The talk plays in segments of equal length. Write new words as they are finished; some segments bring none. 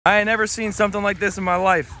I ain't never seen something like this in my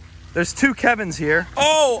life. There's two Kevins here.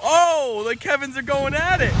 Oh, the Kevins are going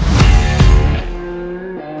at it.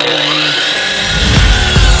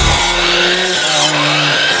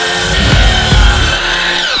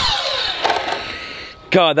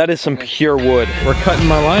 God, that is some pure wood. We're cutting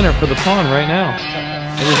my liner for the pond right now.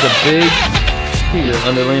 It is a big piece.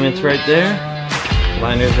 Underlayment's right there.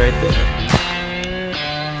 Liner's right there.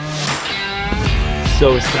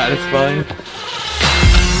 So satisfying.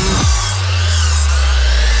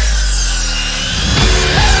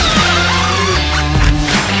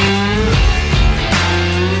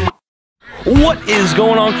 What is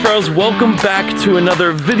going on, Cuffaros? Welcome back to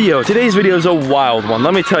another video. Today's video is a wild one.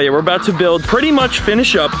 Let me tell you, we're about to pretty much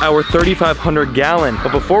finish up our 3,500 gallon.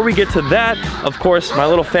 But before we get to that, of course, my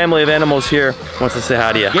little family of animals here wants to say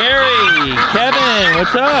hi to you. Gary, Kevin,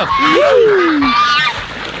 what's up?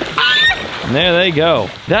 And there they go.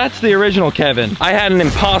 That's the original Kevin. I had an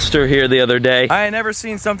imposter here the other day. I ain't never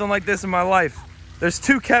seen something like this in my life. There's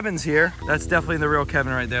two Kevins here. That's definitely the real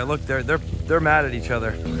Kevin right there. Look, they're mad at each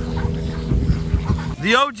other.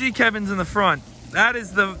 The OG Kevin's in the front. That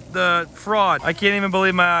is the fraud. I can't even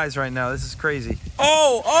believe my eyes right now. This is crazy.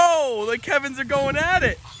 Oh, the Kevins are going at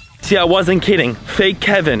it. See, I wasn't kidding. Fake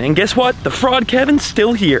Kevin. And guess what? The fraud Kevin's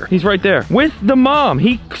still here. He's right there with the mom.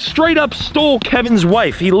 He straight up stole Kevin's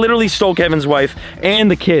wife. He literally stole Kevin's wife and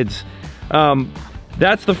the kids.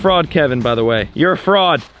 That's the fraud Kevin, by the way. You're a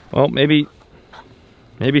fraud. Well, maybe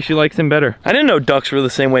she likes him better. I didn't know ducks were the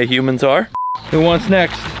same way humans are. Who wants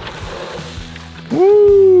next?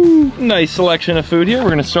 Woo! Nice selection of food here. We're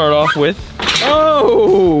gonna start off with,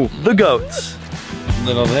 the goats.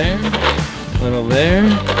 Little there, little there,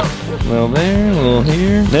 little there, little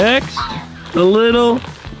here. Next, the little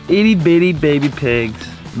itty bitty baby pigs.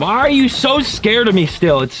 Why are you so scared of me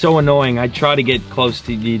still? It's so annoying. I try to get close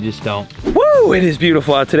to you, you just don't. Woo! It is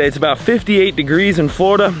beautiful out today. It's about 58 degrees in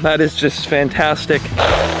Florida. That is just fantastic.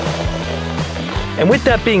 And with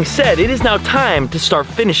that being said, it is now time to start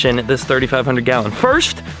finishing this 3,500 gallon.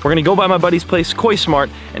 First, we're gonna go by my buddy's place, Koi Smart,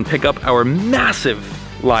 and pick up our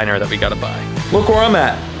massive liner that we gotta buy. Look where I'm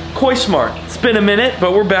at, Koi Smart. It's been a minute,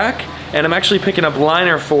 but we're back, and I'm actually picking up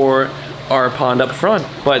liner for our pond up front.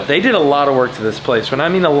 But they did a lot of work to this place. When I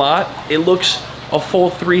mean a lot, it looks a full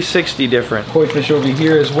 360 different. Koi fish over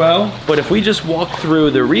here as well. But if we just walk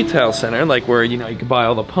through the retail center, like where, you can buy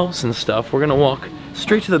all the pumps and stuff, we're gonna walk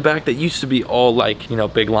straight to the back that used to be all like,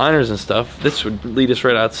 big liners and stuff. This would lead us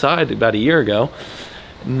right outside about a year ago.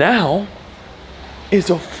 Now is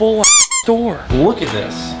a full store. Look at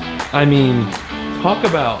this. I mean, talk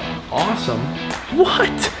about awesome.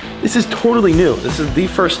 What? This is totally new. This is the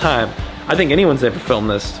first time I think anyone's ever filmed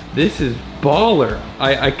this. This is baller.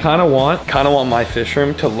 I kind of want my fish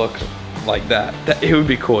room to look like that. It would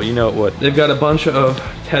be cool, it would. They've got a bunch of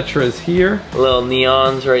tetras here. Little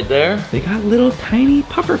neons right there. They got little tiny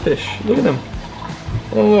pufferfish. Look at them.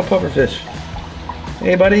 Little pufferfish.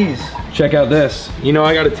 Hey buddies. Check out this.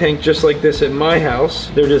 I got a tank just like this at my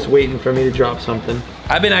house. They're just waiting for me to drop something.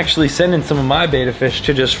 I've been actually sending some of my beta fish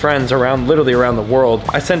to just friends literally around the world.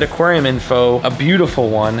 I sent aquarium info, a beautiful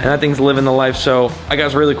one, and that thing's living the life. So I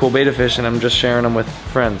got some really cool beta fish and I'm just sharing them with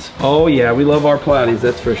friends. Oh yeah, we love our platies,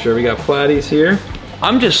 that's for sure. We got platies here.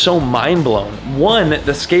 I'm just so mind blown. One,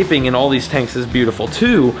 the scaping in all these tanks is beautiful.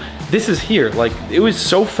 Two, this is here. Like, it was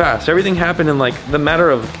so fast. Everything happened in like the matter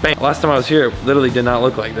of bang. Last time I was here, it literally did not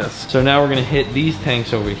look like this. So now we're gonna hit these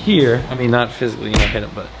tanks over here. I mean, not physically hit them,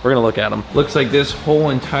 but we're gonna look at them. Looks like this whole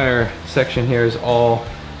entire section here is all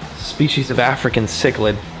species of African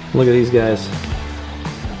cichlid. Look at these guys.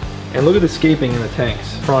 And look at the scaping in the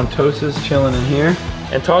tanks. Frontosas chilling in here.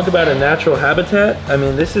 And talk about a natural habitat. I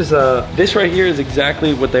mean, this right here is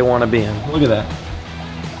exactly what they want to be in. Look at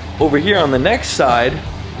that. Over here on the next side,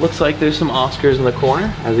 looks like there's some Oscars in the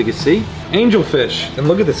corner, as you can see. Angelfish, and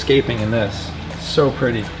look at the scaping in this. So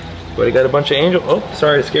pretty. But I got a bunch of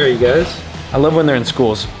sorry to scare you guys. I love when they're in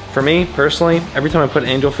schools. For me, personally, every time I put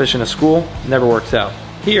angelfish in a school, it never works out.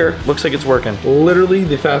 Here, looks like it's working. Literally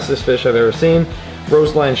the fastest fish I've ever seen.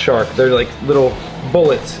 Roseline shark, they're like little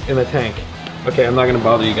bullets in the tank. Okay, I'm not gonna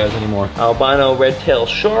bother you guys anymore. Albino red-tailed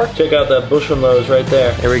shark. Check out that bushel nose right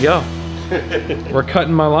there. There we go. We're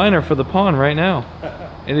cutting my liner for the pond right now.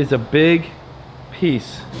 It is a big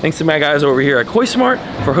piece. Thanks to my guys over here at Koi Smart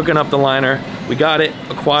for hooking up the liner. We got it,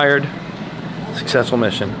 acquired, successful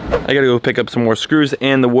mission. I gotta go pick up some more screws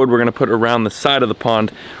and the wood we're gonna put around the side of the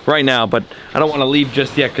pond right now, but I don't wanna leave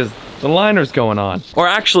just yet because the liner's going on. Or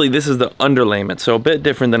actually, this is the underlayment, so a bit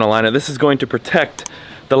different than a liner. This is going to protect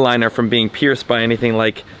the liner from being pierced by anything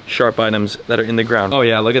like sharp items that are in the ground. Oh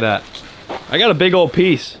yeah, look at that. I got a big old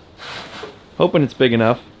piece. Hoping it's big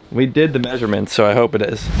enough. We did the measurements, so I hope it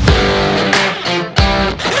is.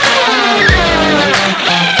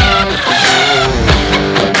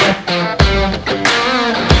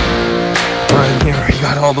 Right here, I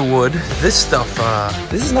got all the wood. This stuff,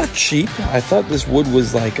 this is not cheap. I thought this wood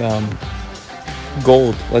was like,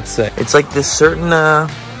 gold, let's say. It's like this certain,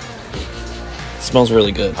 smells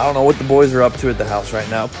really good. I don't know what the boys are up to at the house right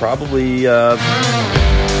now. Probably,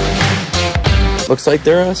 looks like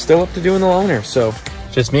they're still up to doing the liner, so.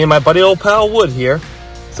 Just me and my buddy old pal Wood here.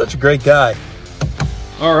 Such a great guy.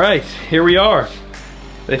 All right, here we are.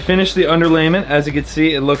 They finished the underlayment. As you can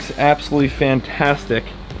see, it looks absolutely fantastic.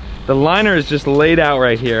 The liner is just laid out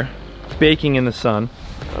right here, baking in the sun.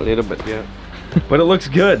 A little bit, yeah. But it looks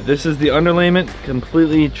good. This is the underlayment,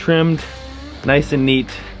 completely trimmed, nice and neat.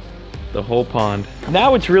 The whole pond.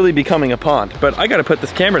 Now it's really becoming a pond, but I gotta put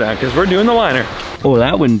this camera down because we're doing the liner. Oh,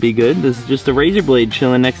 that wouldn't be good. This is just a razor blade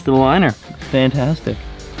chilling next to the liner. Fantastic.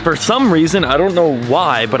 For some reason, I don't know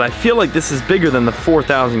why, but I feel like this is bigger than the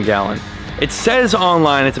 4,000 gallon. It says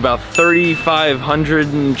online it's about 3,500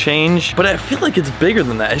 and change, but I feel like it's bigger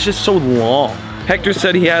than that. It's just so long. Hector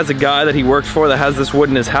said he has a guy that he works for that has this wood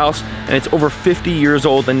in his house, and it's over 50 years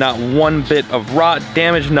old and not one bit of rot,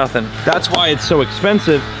 damage, nothing. That's why it's so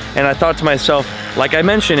expensive. And I thought to myself, like I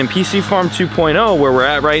mentioned in PC Farm 2.0, where we're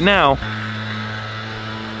at right now,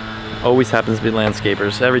 always happens to be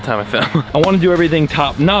landscapers every time I film. I want to do everything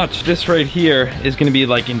top notch. This right here is going to be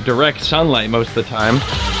like in direct sunlight most of the time.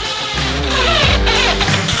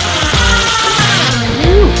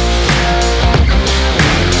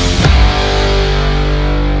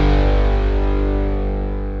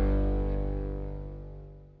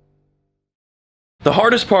 The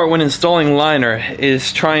hardest part when installing liner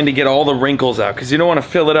is trying to get all the wrinkles out, because you don't want to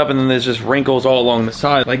fill it up and then there's just wrinkles all along the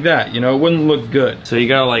side like that, you know, it wouldn't look good. So you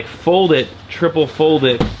gotta like fold it, triple fold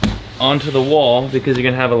it onto the wall because you're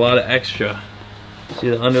gonna have a lot of extra. See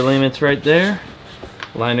the underlayment's right there,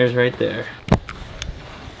 liner's right there.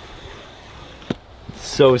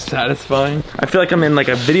 So satisfying. I feel like I'm in like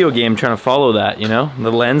a video game trying to follow that, you know?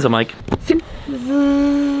 The lens, I'm like,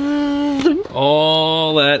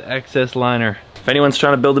 all that excess liner. If anyone's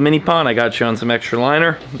trying to build a mini pond, I got you on some extra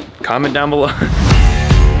liner. Comment down below.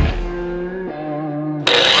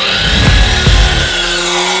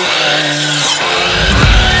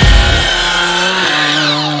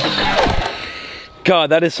 God,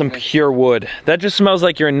 that is some pure wood. That just smells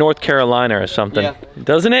like you're in North Carolina or something. Yeah.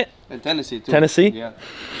 Doesn't it? And Tennessee too. Tennessee? Yeah.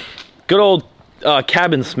 Good old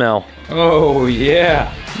cabin smell. Oh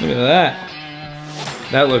yeah, look at that.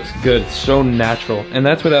 That looks good, so natural. And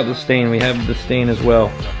that's without the stain. We have the stain as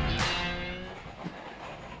well.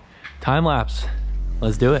 Time lapse.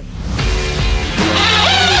 Let's do it.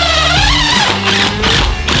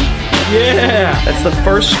 Yeah! That's the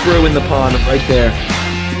first screw in the pond right there.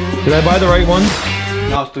 Did I buy the right ones?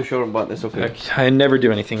 No, it's too short, but it's okay. I never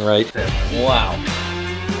do anything right. Wow.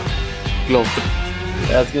 Close.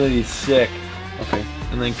 That's gonna be sick. Okay.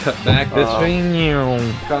 And then cut back this way.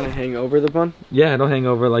 Kind of hang over the pond? Yeah, it'll hang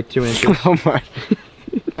over like 2 inches. Oh my.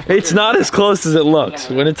 It's not as close as it looks.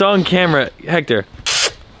 When it's on camera, Hector.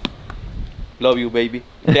 Love you, baby.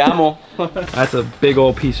 Te amo. That's a big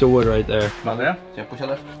old piece of wood right there.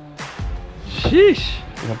 Sheesh.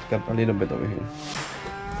 You have to cut a little bit over here.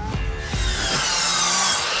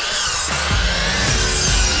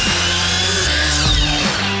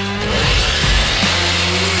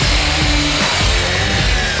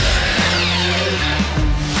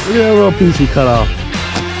 Look at that little piece he cut off.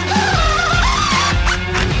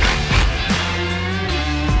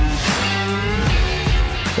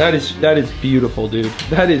 That is beautiful, dude.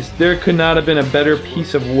 There could not have been a better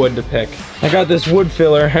piece of wood to pick. I got this wood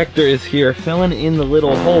filler. Hector is here filling in the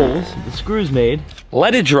little holes the screws made.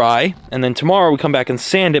 Let it dry, and then tomorrow we come back and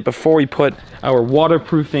sand it before we put our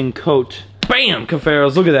waterproofing coat. Bam,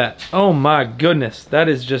 Cuffaros, look at that. Oh my goodness, that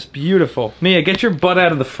is just beautiful. Mia, get your butt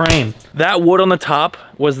out of the frame. That wood on the top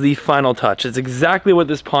was the final touch. It's exactly what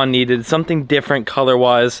this pond needed, something different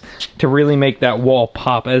color-wise to really make that wall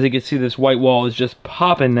pop. As you can see, this white wall is just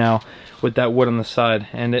popping now with that wood on the side,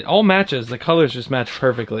 and it all matches. The colors just match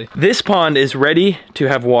perfectly. This pond is ready to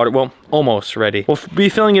have water, well, almost ready. We'll be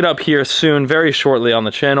filling it up here soon, very shortly on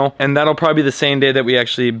the channel, and that'll probably be the same day that we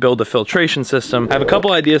actually build the filtration system. I have a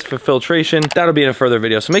couple ideas for filtration. That'll be in a further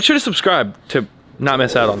video, so make sure to subscribe to not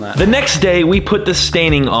miss out on that. The next day, we put the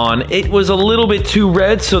staining on. It was a little bit too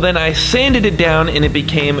red, so then I sanded it down and it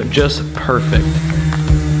became just perfect.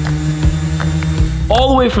 All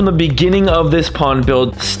the way from the beginning of this pond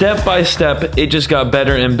build, step by step, it just got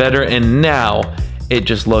better and better, and now it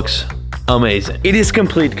just looks amazing. It is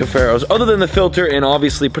complete Cuffaros, other than the filter and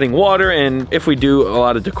obviously putting water, and if we do a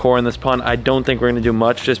lot of decor in this pond, I don't think we're gonna do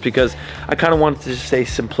much just because I kind of wanted to stay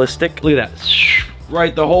simplistic. Look at that.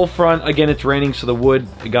 Right, the whole front, again, it's raining, so the wood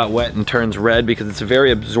got wet and turns red because it's a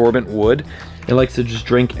very absorbent wood. It likes to just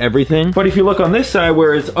drink everything. But if you look on this side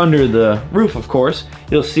where it's under the roof, of course,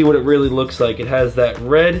 you'll see what it really looks like. It has that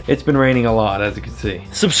red. It's been raining a lot, as you can see.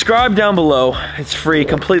 Subscribe down below. It's free,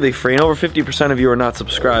 completely free. And over 50% of you are not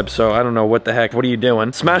subscribed, so I don't know what the heck. What are you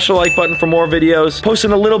doing? Smash the like button for more videos.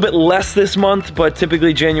 Posting a little bit less this month, but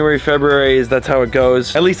typically January, February, that's how it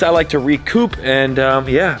goes. At least I like to recoup, and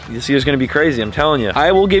yeah, this year's gonna be crazy, I'm telling you.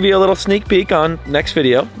 I will give you a little sneak peek on next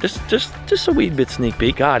video. Just a wee bit sneak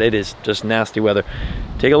peek. God, it is just nasty weather.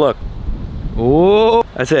 Take a look. Oh,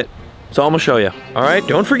 that's it. That's all I'm gonna show you. All right,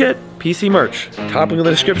 don't forget PC merch. Top of the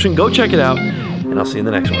description. Go check it out, and I'll see you in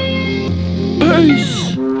the next one.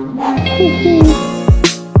 Peace.